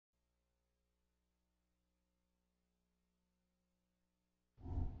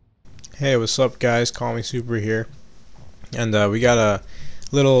Hey, what's up, guys? Call me Super here, and we got a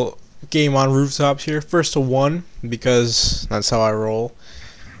little game on Rooftops here. First to one because that's how I roll.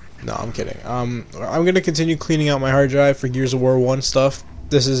 No, I'm kidding. I'm gonna continue cleaning out my hard drive for Gears of War 1 stuff.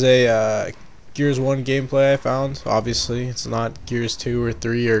 This is a Gears 1 gameplay I found. Obviously, it's not Gears 2 or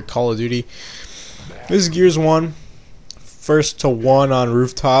 3 or Call of Duty. This is Gears 1. First to one on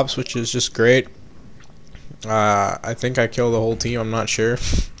Rooftops, which is just great. I think I killed the whole team. I'm not sure.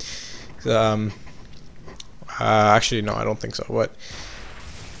 Actually, no, I don't think so.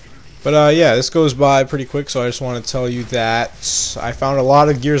 But yeah, this goes by pretty quick. So I just want to tell you that I found a lot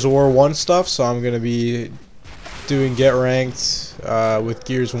of Gears of War 1 stuff. So I'm gonna be doing Get Ranked with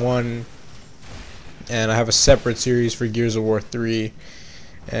Gears 1, and I have a separate series for Gears of War 3.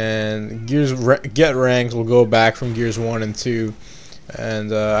 And Get Ranked will go back from Gears 1 and 2.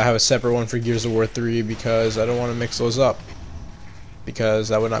 And I have a separate one for Gears of War 3 because I don't want to mix those up, because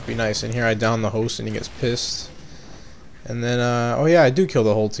that would not be nice. And here I down the host and he gets pissed. And then, oh yeah, I do kill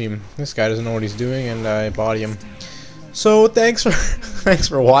the whole team. This guy doesn't know what he's doing, and I body him. So thanks for thanks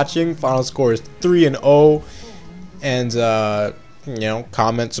for watching. Final score is 3-0. And you know,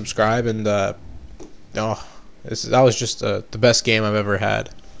 comment, subscribe, and that was just the best game I've ever had.